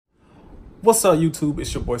What's up, YouTube?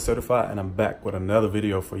 It's your boy Srtfied, and I'm back with another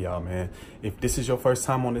video for y'all, man. If this is your first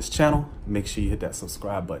time on this channel, make sure you hit that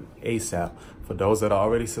subscribe button ASAP. For those that are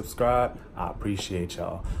already subscribed, I appreciate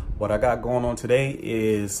y'all. What I got going on today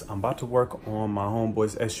is I'm about to work on my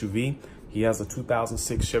homeboy's SUV. He has a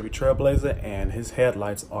 2006 Chevy Trailblazer, and his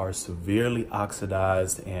headlights are severely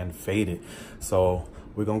oxidized and faded. So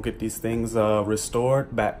we're gonna get these things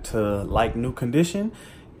restored back to like new condition,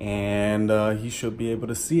 and he should be able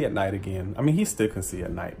to see at night again. I mean, he still can see at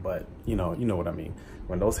night, but you know what I mean.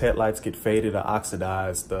 When those headlights get faded or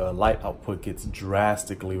oxidized, the light output gets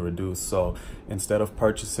drastically reduced. So instead of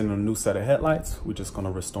purchasing a new set of headlights, we're just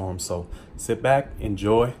gonna restore them. So sit back,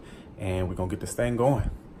 enjoy, and we're gonna get this thing going.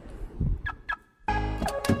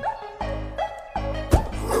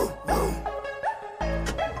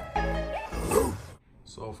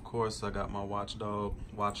 So of course I got my watchdog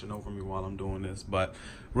watching over me while I'm doing this, but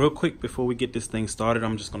real quick before we get this thing started,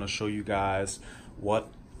 I'm just going to show you guys what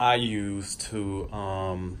I use to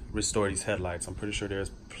restore these headlights. I'm pretty sure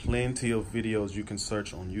there's plenty of videos you can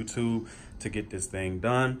search on YouTube to get this thing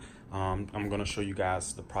done. I'm going to show you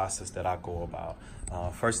guys the process that I go about.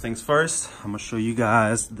 First things first, I'm going to show you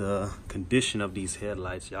guys the condition of these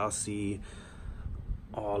headlights. Y'all see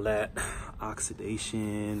all that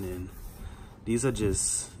oxidation, and these are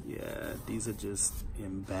just, these are just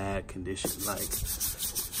in bad condition. Like,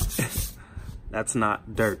 that's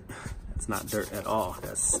not dirt. That's not dirt at all.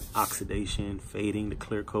 That's oxidation, fading, the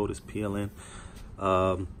clear coat is peeling.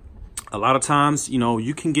 A lot of times, you know,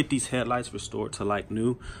 you can get these headlights restored to like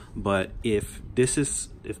new, but if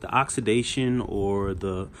the oxidation or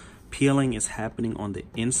the peeling is happening on the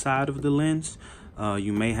inside of the lens,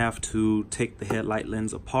 you may have to take the headlight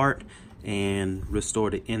lens apart and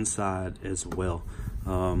restore the inside as well.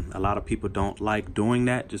 A lot of people don't like doing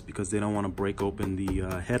that just because they don't want to break open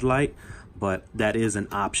the headlight, but that is an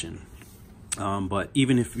option. But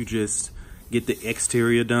even if you just get the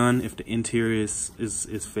exterior done, if the interior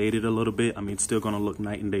is faded a little bit, I mean, it's still going to look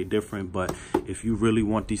night and day different. But if you really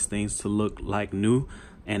want these things to look like new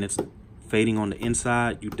and it's fading on the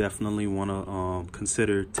inside, you definitely want to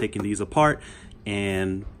consider taking these apart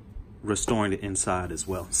and restoring the inside as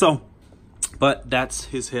well. So, but that's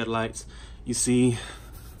his headlights. You see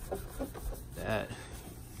that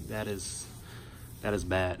is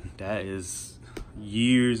bad. That is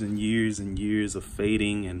years and years and years of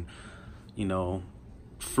fading, and you know,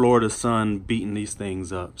 Florida sun beating these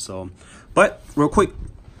things up. So, but real quick,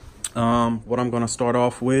 what I'm gonna start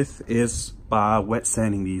off with is by wet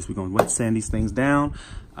sanding these. We're gonna wet sand these things down.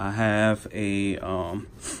 I have a I'm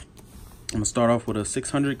gonna start off with a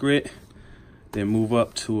 600 grit, then move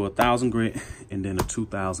up to 1,000 grit, and then a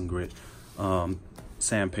 2,000 grit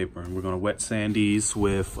sandpaper. And we're gonna wet sand these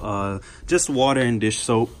with just water and dish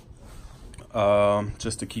soap,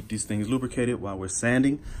 just to keep these things lubricated while we're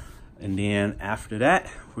sanding. And then after that,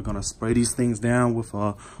 we're gonna spray these things down with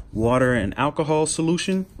water and alcohol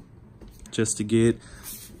solution, just to get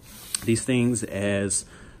these things as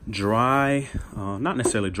dry, not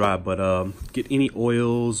necessarily dry, but get any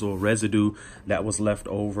oils or residue that was left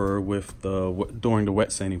over with during the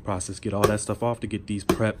wet sanding process, get all that stuff off to get these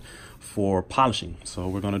prepped for polishing. So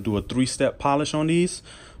we're gonna do a 3-step polish on these.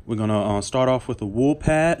 We're gonna start off with a wool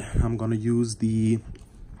pad. I'm gonna use the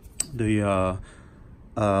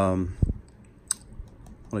holy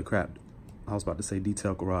crap, I was about to say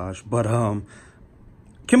Detail Garage, but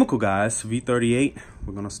Chemical Guys V38.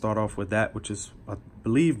 We're gonna start off with that, which is, I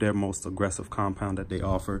believe, their most aggressive compound that they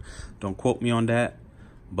offer. Don't quote me on that,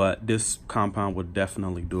 but this compound would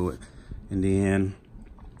definitely do it. And then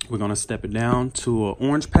we're gonna step it down to an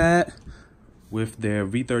orange pad with their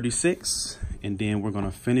V36, and then we're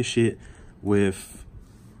gonna finish it with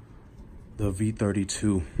the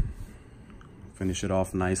V32. Finish it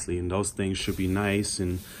off nicely, and those things should be nice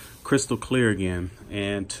and crystal clear again.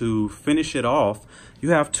 And to finish it off, you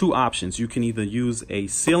have two options. You can either use a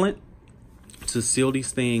sealant to seal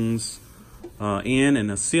these things in, and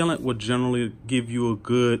a sealant would generally give you a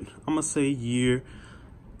good, I'm gonna say, year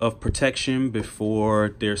of protection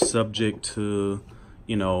before they're subject to,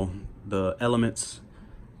 you know, the elements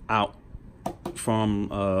out from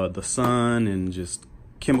the sun and just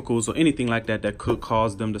chemicals or anything like that that could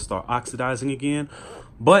cause them to start oxidizing again.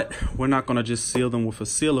 But we're not going to just seal them with a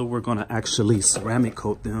sealer. We're going to actually ceramic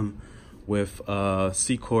coat them with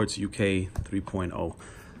C-Quartz UK 3.0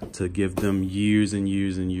 to give them years and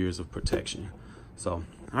years and years of protection. So,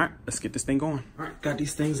 all right, let's get this thing going. All right, got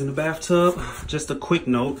these things in the bathtub. Just a quick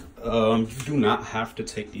note, you do not have to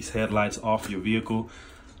take these headlights off your vehicle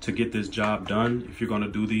to get this job done. If you're going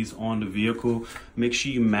to do these on the vehicle, make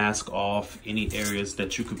sure you mask off any areas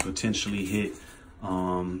that you could potentially hit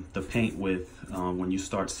the paint with when you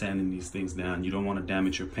start sanding these things down. You don't want to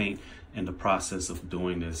damage your paint in the process of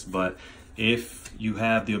doing this. But if you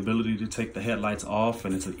have the ability to take the headlights off,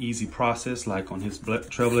 and it's an easy process, like on his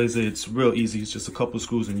Trailblazer, it's real easy. It's just a couple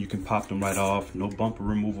screws and you can pop them right off. No bumper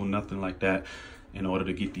removal, nothing like that, in order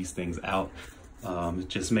to get these things out. It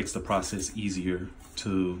just makes the process easier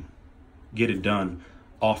to get it done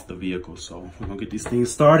off the vehicle. So we're gonna get these things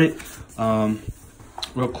started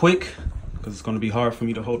real quick, because it's gonna be hard for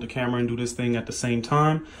me to hold the camera and do this thing at the same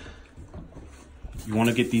time. You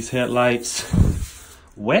wanna get these headlights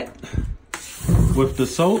wet with the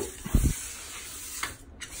soap.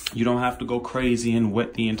 You don't have to go crazy and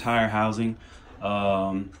wet the entire housing.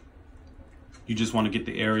 You just want to get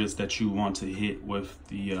the areas that you want to hit with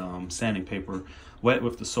the sanding paper wet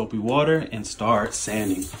with the soapy water and start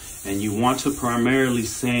sanding. And you want to primarily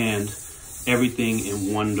sand everything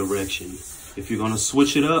in one direction. If you're going to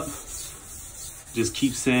switch it up, just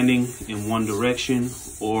keep sanding in one direction,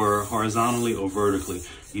 or horizontally or vertically.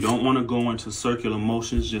 You don't want to go into circular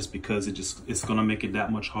motions, just because it's going to make it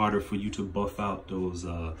that much harder for you to buff out those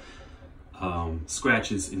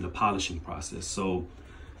scratches in the polishing process. So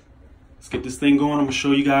let's get this thing going. I'm gonna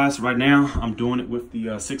show you guys right now. I'm doing it with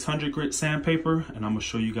the 600 grit sandpaper, and I'm gonna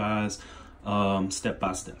show you guys step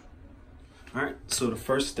by step. All right, so the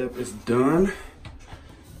first step is done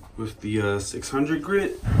with the 600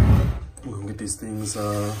 grit. We're gonna get these things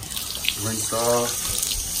rinsed off.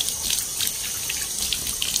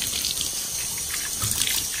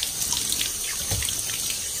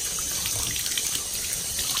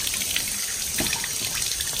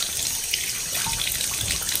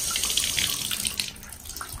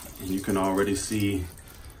 You can already see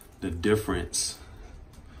the difference.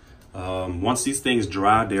 Once these things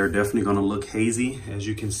dry, they're definitely gonna look hazy, as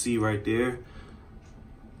you can see right there.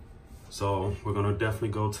 So we're gonna definitely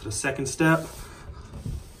go to the second step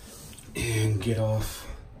and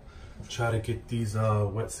try to get these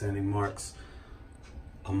wet sanding marks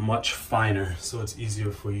much finer, so it's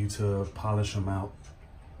easier for you to polish them out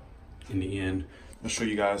in the end. I'll show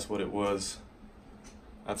you guys what it was.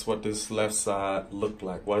 That's what this left side looked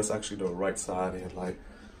like. Well, it's actually the right side headlight.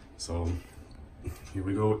 So here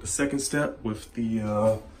we go with the second step with the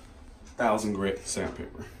 1000 grit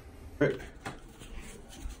sandpaper. Let's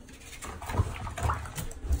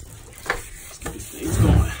get these things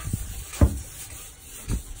going.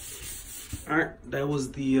 All right, that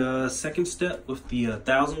was the second step with the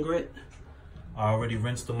 1000 grit. I already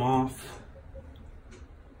rinsed them off.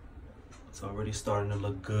 It's already starting to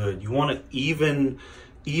look good. You want to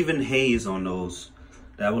even haze on those.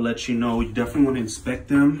 That will let you know. You definitely want to inspect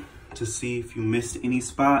them to see if you missed any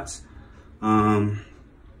spots. You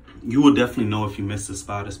will definitely know if you missed a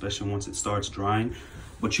spot, especially once it starts drying.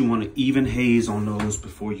 But you want to even haze on those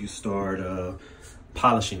before you start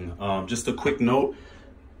polishing. Just a quick note,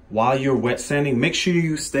 while you're wet sanding, make sure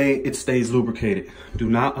it stays lubricated. Do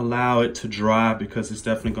not allow it to dry, because it's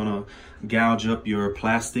definitely gonna gouge up your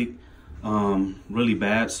plastic really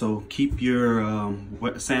bad. So keep your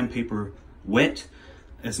sandpaper wet,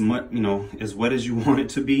 as much, as wet as you want it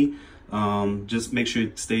to be. Just make sure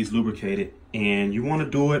it stays lubricated, and you want to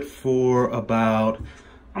do it for about,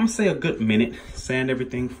 I'm gonna say, a good minute. Sand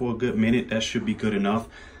everything for a good minute. That should be good enough.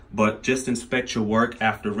 But just inspect your work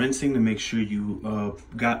after rinsing to make sure you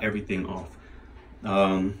got everything off.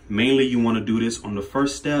 Mainly you want to do this on the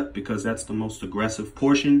first step, because that's the most aggressive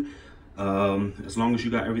portion. As long as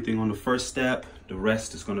you got everything on the first step, the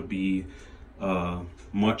rest is going to be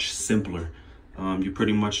much simpler. You're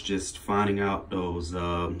pretty much just finding out those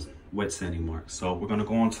wet sanding marks. So we're going to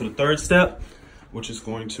go on to the third step, which is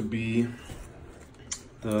going to be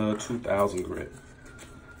the 2000 grit.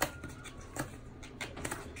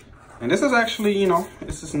 And this is actually,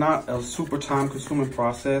 this is not a super time consuming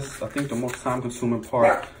process. I think the most time consuming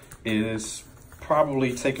part is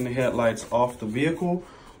probably taking the headlights off the vehicle,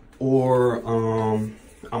 or I'm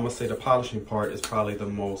gonna say the polishing part is probably the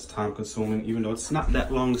most time consuming, even though it's not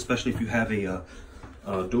that long, especially if you have a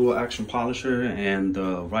dual action polisher and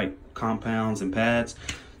the right compounds and pads.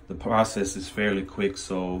 The process is fairly quick,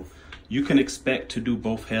 so you can expect to do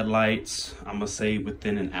both headlights, I'm gonna say,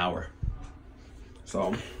 within an hour.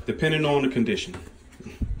 So depending on the condition,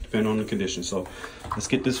 So let's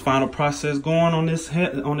get this final process going on this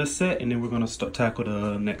set, and then we're gonna tackle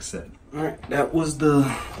the next set. All right, that was the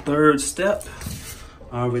third step.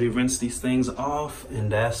 I already rinsed these things off, and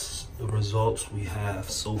that's the results we have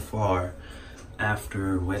so far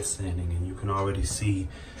after wet sanding. And you can already see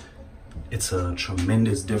it's a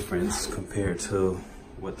tremendous difference compared to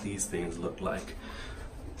what these things look like.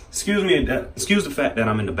 Excuse the fact that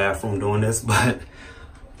I'm in the bathroom doing this, but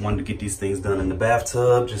Wanted to get these things done in the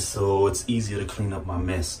bathtub just so it's easier to clean up my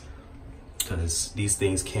mess, because these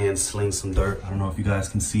things can sling some dirt. I don't know if you guys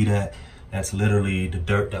can see that. That's literally the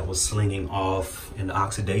dirt that was slinging off and the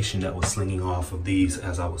oxidation that was slinging off of these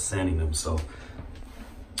as I was sanding them. So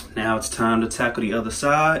now it's time to tackle the other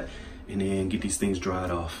side and then get these things dried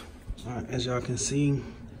off. All right, as y'all can see,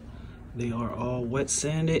 they are all wet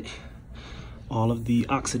sanded. All of the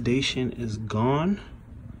oxidation is gone.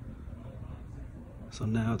 So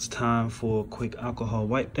now it's time for a quick alcohol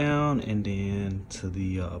wipe down and then to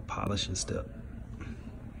the polishing step.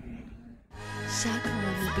 Shocka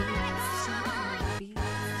on the beat. Shocka on the beat.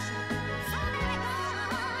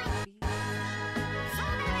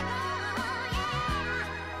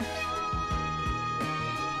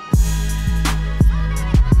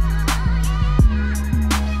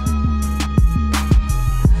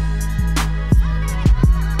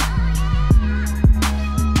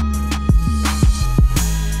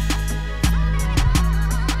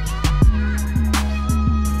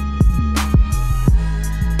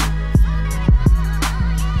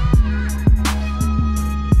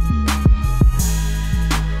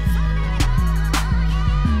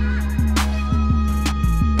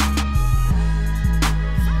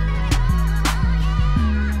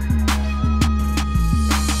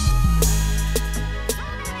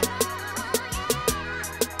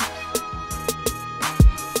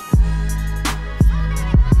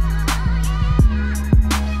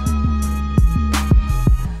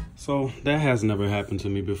 So that has never happened to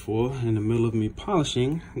me before. In the middle of me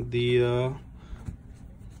polishing, the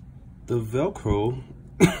Velcro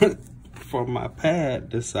from my pad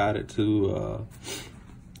decided to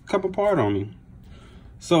come apart on me.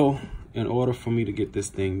 So in order for me to get this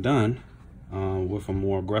thing done with a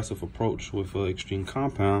more aggressive approach with an extreme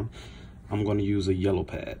compound, I'm going to use a yellow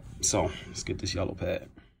pad. So let's get this yellow pad.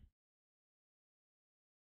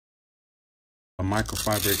 A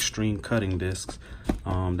microfiber extreme cutting discs.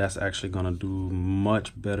 That's actually going to do a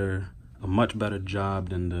much better job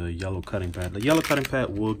than the yellow cutting pad. The yellow cutting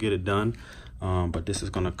pad will get it done, but this is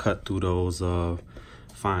going to cut through those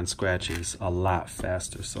fine scratches a lot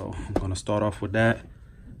faster. So I'm going to start off with that,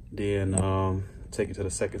 then take it to the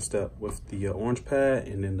second step with the orange pad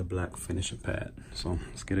and then the black finishing pad. So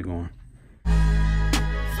let's get it going.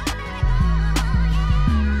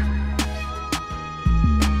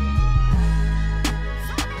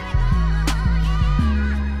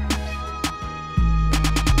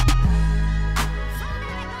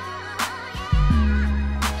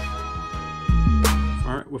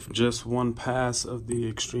 With just one pass of the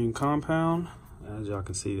extreme compound, as y'all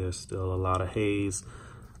can see, there's still a lot of haze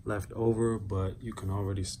left over, but you can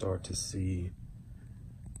already start to see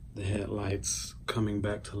the headlights coming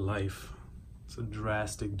back to life. It's a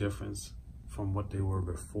drastic difference from what they were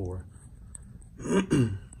before.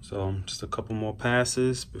 So just a couple more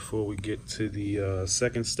passes before we get to the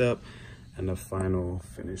second step and the final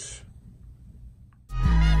finish.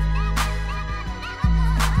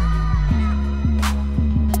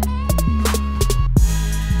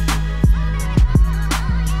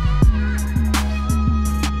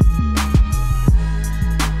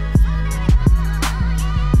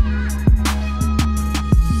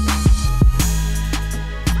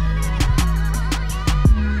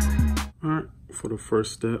 For the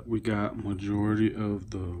first step, we got majority of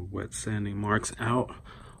the wet sanding marks out.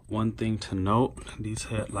 One thing to note, these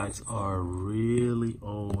headlights are really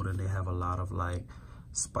old and they have a lot of like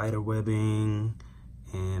spider webbing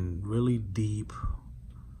and really deep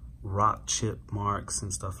rock chip marks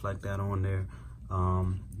and stuff like that on there.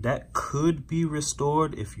 That could be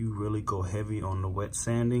restored if you really go heavy on the wet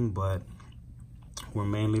sanding, but we're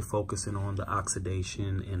mainly focusing on the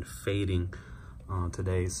oxidation and fading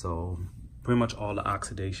today. So pretty much all the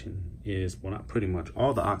oxidation is, well, not pretty much,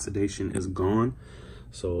 all the oxidation is gone.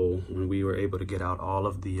 So when we were able to get out all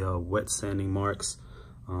of the wet sanding marks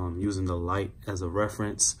using the light as a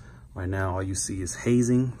reference, right now all you see is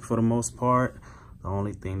hazing for the most part. The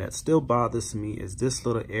only thing that still bothers me is this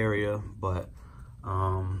little area, but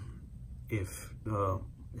if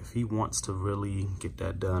he wants to really get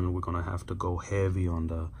that done, we're gonna have to go heavy on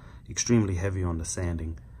the, extremely heavy on the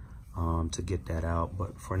sanding to get that out.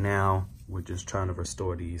 But for now, we're just trying to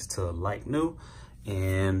restore these to like new,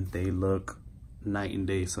 and they look night and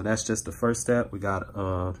day. So that's just the first step. We got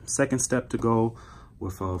a second step to go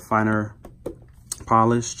with a finer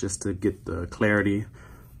polish just to get the clarity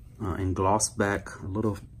and gloss back a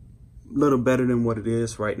little better than what it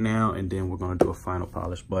is right now, and then we're going to do a final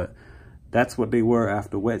polish. But that's what they were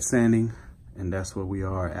after wet sanding, and that's what we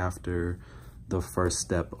are after the first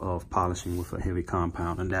step of polishing with a heavy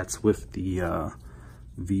compound, and that's with the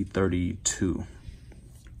V32.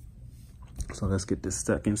 So let's get this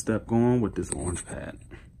second step going with this orange pad.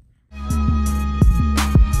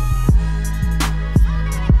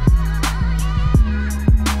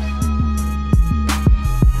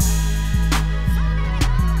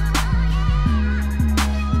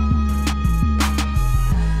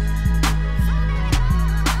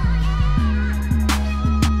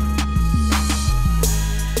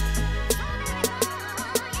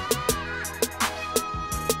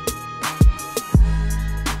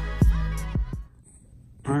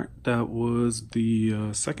 That was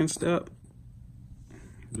the second step.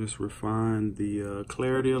 Just refine the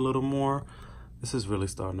clarity a little more. This is really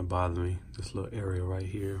starting to bother me, this little area right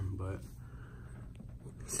here, but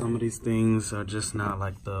some of these things are just not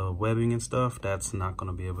like the webbing and stuff. That's not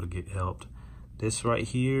going to be able to get helped. This right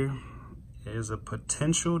here is a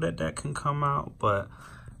potential that can come out, but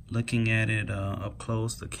looking at it up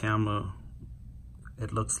close, the camera,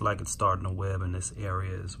 it looks like it's starting to web in this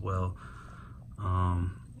area as well.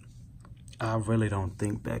 I really don't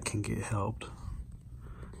think that can get helped.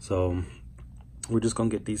 So we're just gonna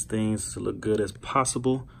get these things to look good as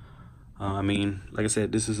possible. I mean, like I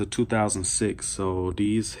said, this is a 2006, so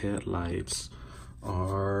these headlights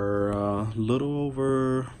are a little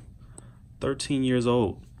over 13 years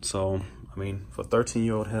old. So, I mean, for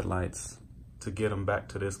 13-year-old headlights, to get them back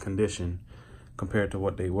to this condition compared to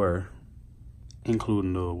what they were,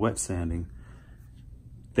 including the wet sanding,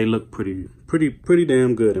 they look pretty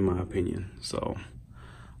damn good in my opinion. So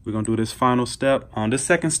we're gonna do this final step. This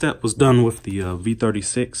second step was done with the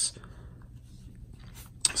V36.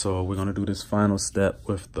 So we're gonna do this final step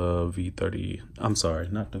with the V30. I'm sorry,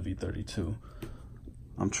 not the V32.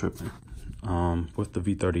 I'm tripping. With the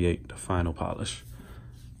V38, the final polish,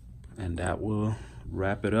 and that will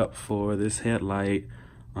wrap it up for this headlight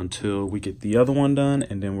until we get the other one done,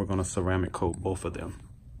 and then we're gonna ceramic coat both of them.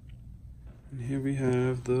 And here we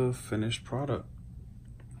have the finished product.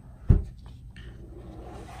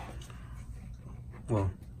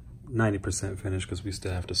 Well, 90% finished because we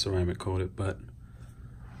still have to ceramic coat it, but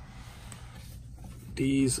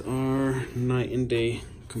these are night and day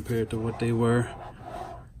compared to what they were.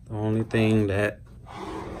 The only thing that's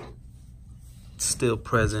still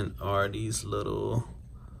present are these little,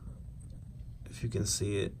 if you can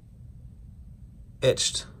see it,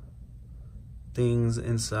 etched things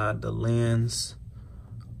inside the lens.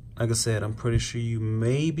 Like I said, I'm pretty sure you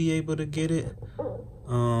may be able to get it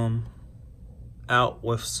out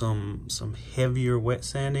with some heavier wet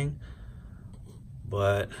sanding,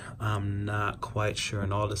 but I'm not quite sure.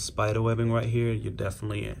 And all the spider webbing right here, you're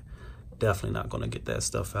definitely not gonna get that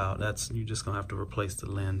stuff out. You're just gonna have to replace the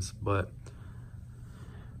lens. But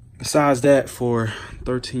besides that, for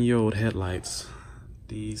 13-year-old headlights,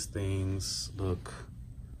 these things look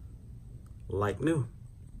like new.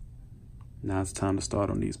 Now it's time to start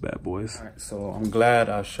on these bad boys. All right, so I'm glad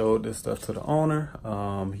I showed this stuff to the owner.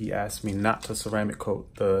 He asked me not to ceramic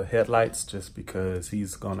coat the headlights just because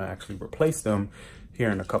he's gonna actually replace them here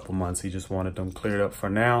in a couple months. He just wanted them cleared up for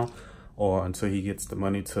now, or until he gets the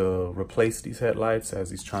money to replace these headlights, as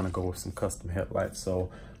he's trying to go with some custom headlights. So,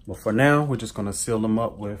 but for now, we're just gonna seal them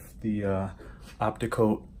up with the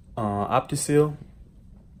OptiCoat OptiSeal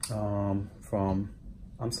from,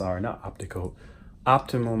 I'm sorry, not OptiCoat,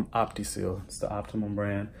 Optimum OptiSeal. It's the Optimum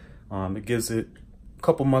brand. It gives it a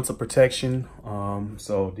couple months of protection.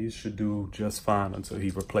 So these should do just fine until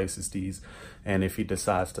he replaces these. And if he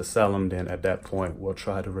decides to sell them, then at that point, we'll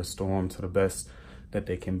try to restore them to the best that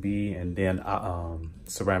they can be, and then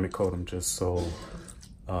ceramic coat them just so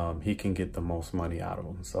he can get the most money out of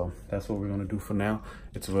them. So that's what we're gonna do for now.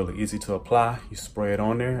 It's really easy to apply. You spray it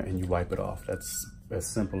on there and you wipe it off. That's as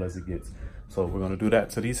simple as it gets. So we're gonna do that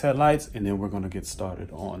to these headlights, and then we're gonna get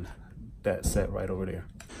started on that set right over there.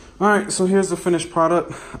 All right, so here's the finished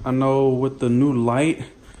product. I know with the new light,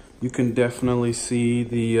 you can definitely see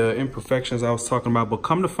the imperfections I was talking about, but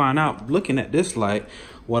come to find out, looking at this light,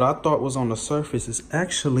 what I thought was on the surface is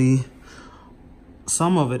actually,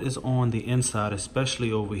 some of it is on the inside,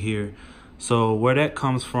 especially over here. So where that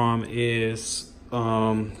comes from is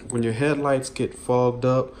when your headlights get fogged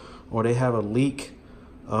up or they have a leak,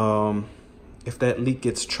 if that leak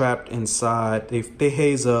gets trapped inside, they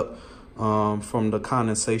haze up from the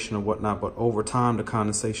condensation or whatnot, but over time the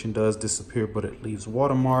condensation does disappear, but it leaves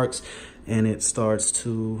watermarks and it starts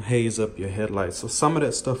to haze up your headlights. So some of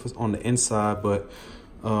that stuff is on the inside, but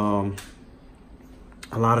a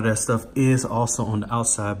lot of that stuff is also on the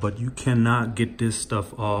outside, but you cannot get this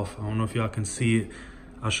stuff off. I don't know if y'all can see it.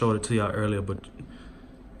 I showed it to y'all earlier, but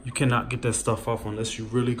you cannot get that stuff off unless you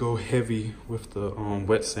really go heavy with the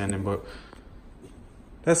wet sanding. But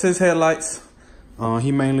that's his headlights.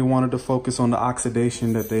 He mainly wanted to focus on the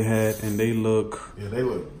oxidation that they had, and they look... Yeah, they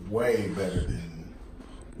look way better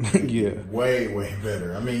than... yeah. Way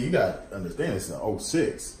better. I mean, you got to understand it's an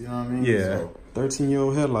 06. You know what I mean? Yeah. So,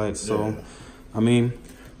 13-year-old headlights. So, yeah. I mean,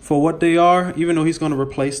 for what they are, even though he's going to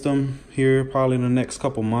replace them here probably in the next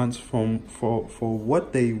couple months, for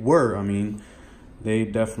what they were, I mean, they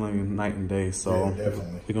definitely night and day. So yeah,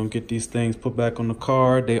 definitely. We're going to get these things put back on the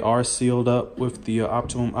car. They are sealed up with the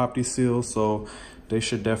Optimum Opti Seal, so they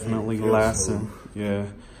should definitely last him. Yeah,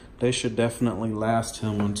 they should definitely last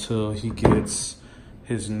him until he gets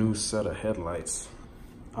his new set of headlights.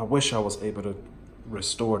 I wish I was able to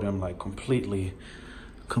restore them like completely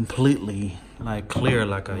like clear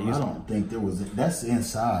like I used to. I don't think there was, that's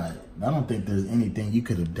inside. I don't think there's anything you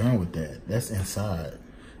could have done with that. That's inside.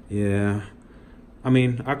 Yeah. I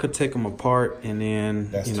mean, I could take them apart and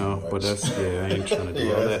then, that's you know, but that's, yeah, I ain't trying to do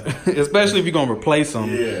yeah, all that. Especially if you're going to replace them.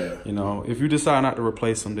 Yeah. You know, if you decide not to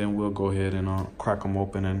replace them, then we'll go ahead and crack them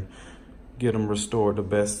open and get them restored the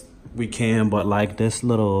best we can. But like this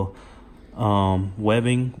little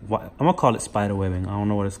webbing, I'm gonna call it spider webbing, I don't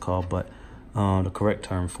know what it's called, but the correct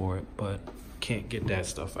term for it, but can't get that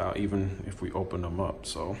stuff out even if we open them up.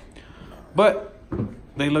 So, but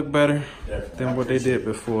they look better than what they did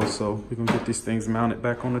before, so we're gonna get these things mounted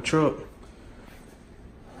back on the truck.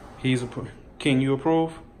 King, you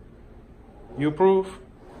approve? You approve?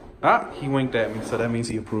 Ah, he winked at me, so that means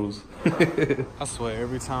he approves. I swear,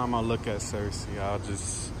 every time I look at Cersei, I'll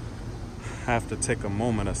just have to take a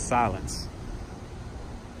moment of silence.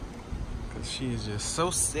 Cause she is just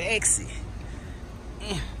so sexy.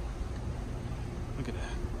 Look at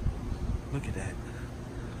that. Look at that.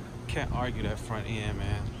 Can't argue that front end,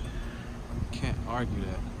 man. Can't argue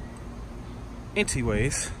that.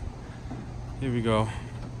 Anyways, here we go.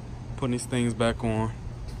 Putting these things back on.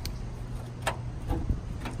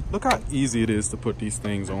 Look how easy it is to put these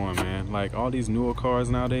things on, man. Like all these newer cars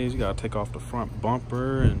nowadays, you gotta take off the front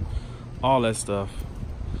bumper and all that stuff.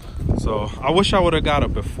 So I wish I would have got a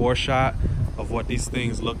before shot of what these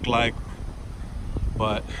things look like,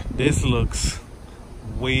 but this looks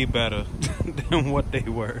way better than what they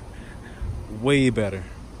were. Way better.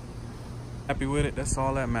 Happy with it, that's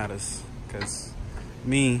all that matters. Cause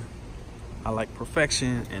me, I like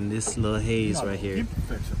perfection, and this little haze right here. Get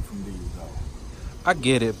perfection from these though. I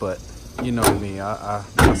get it, but you know me, I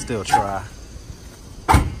still try.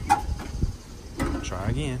 Try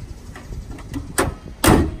again.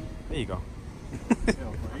 There you go. For $800,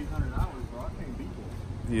 bro, I can't beat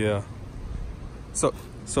that. Yeah.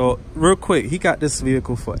 So real quick, he got this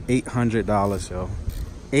vehicle for $800, yo.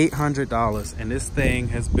 $800, and this thing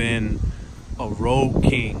has been a road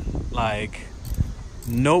king. Like,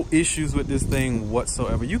 no issues with this thing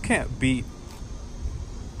whatsoever. You can't beat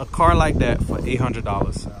a car like that for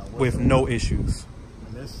 $800 with no issues.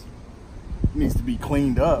 And this needs to be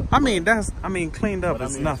cleaned up. I mean, cleaned up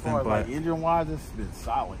is nothing, as far as but like engine-wise, it's been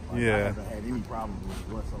solid. Like, yeah. I haven't had any problems with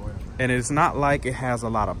it whatsoever. And it's not like it has a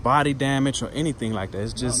lot of body damage or anything like that.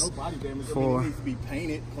 It's just no body damage. for, I mean, it needs to be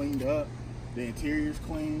painted, cleaned up. The interior's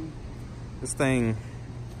clean. this thing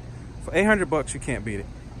for $800, you can't beat it.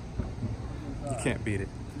 You can't beat it.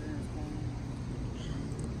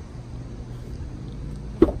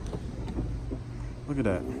 Look at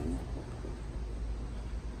that.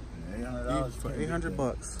 $800 For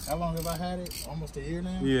 $800. How long have I had it? Almost a year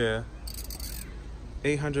now? Yeah.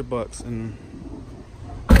 $800, and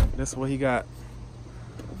that's what he got.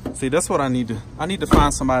 See, that's what I need to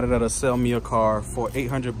find somebody that'll sell me a car for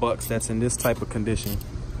 $800 that's in this type of condition,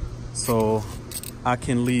 so I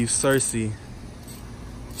can leave Cersei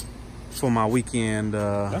for my weekend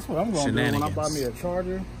That's what I'm gonna do when I buy me a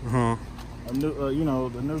Charger. Uh-huh. A new, you know,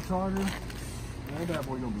 the new Charger. That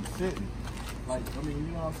boy gonna be sitting. Like, I mean,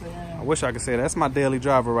 you know what I'm saying? I wish I could say that's my daily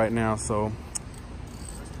driver right now. So,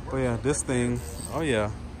 but yeah, this thing. Oh yeah.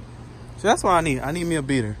 See, that's what I need. I need me a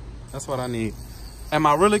beater. That's what I need. Am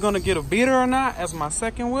I really gonna get a beater or not as my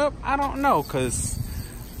second whip? I don't know, cause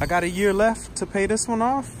I got a year left to pay this one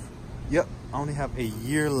off. Yep, I only have a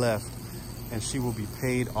year left, and she will be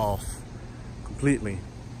paid off completely.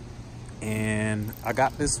 And I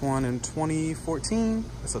got this one in 2014.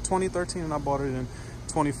 It's a 2013, and I bought it in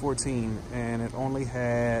 2014, and it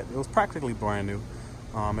was practically brand new.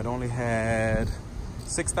 It only had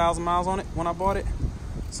 6,000 miles on it when I bought it.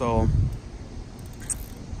 So,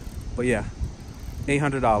 but yeah,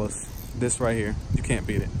 $800, this right here, you can't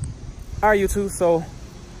beat it. All right, YouTube, so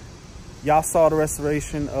y'all saw the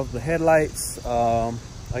restoration of the headlights.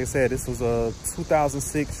 Like I said, this was a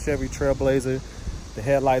 2006 Chevy Trailblazer. The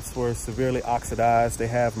headlights were severely oxidized. They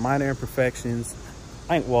have minor imperfections.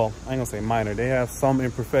 I ain't gonna say minor. They have some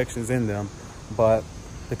imperfections in them, but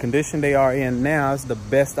the condition they are in now is the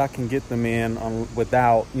best I can get them in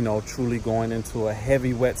without, you know, truly going into a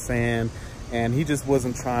heavy wet sand. And he just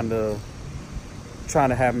wasn't trying to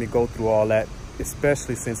have me go through all that,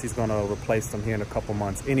 especially since he's gonna replace them here in a couple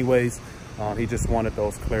months anyways. He just wanted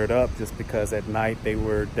those cleared up, just because at night they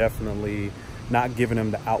were definitely not giving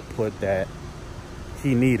him the output that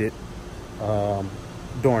he needed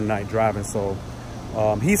during night driving. So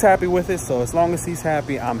he's happy with it. So as long as he's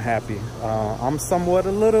happy, I'm happy. I'm somewhat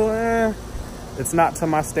a little, it's not to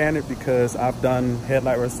my standard, because I've done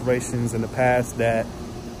headlight restorations in the past that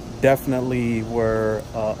definitely were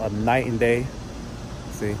a night and day.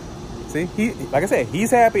 See, he, like I said, he's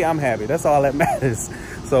happy, I'm happy. That's all that matters.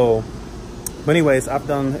 So, but anyways, I've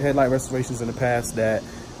done headlight restorations in the past that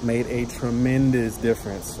made a tremendous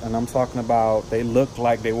difference. And I'm talking about, they looked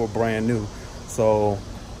like they were brand new. So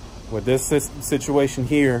with this situation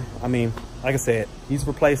here, I mean, like I said, he's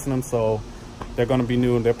replacing them, so they're going to be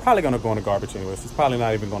new, and they're probably going to go in the garbage anyways. He's probably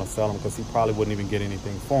not even going to sell them, because he probably wouldn't even get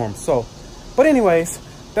anything for them. So, but anyways,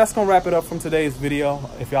 that's going to wrap it up from today's video.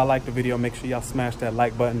 If y'all like the video, make sure y'all smash that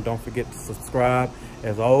like button. Don't forget to subscribe.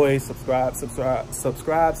 As always, subscribe. Hit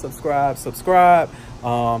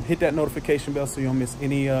that notification bell so you don't miss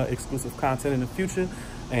any exclusive content in the future.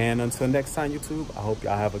 And until next time, YouTube, I hope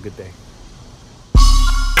y'all have a good day.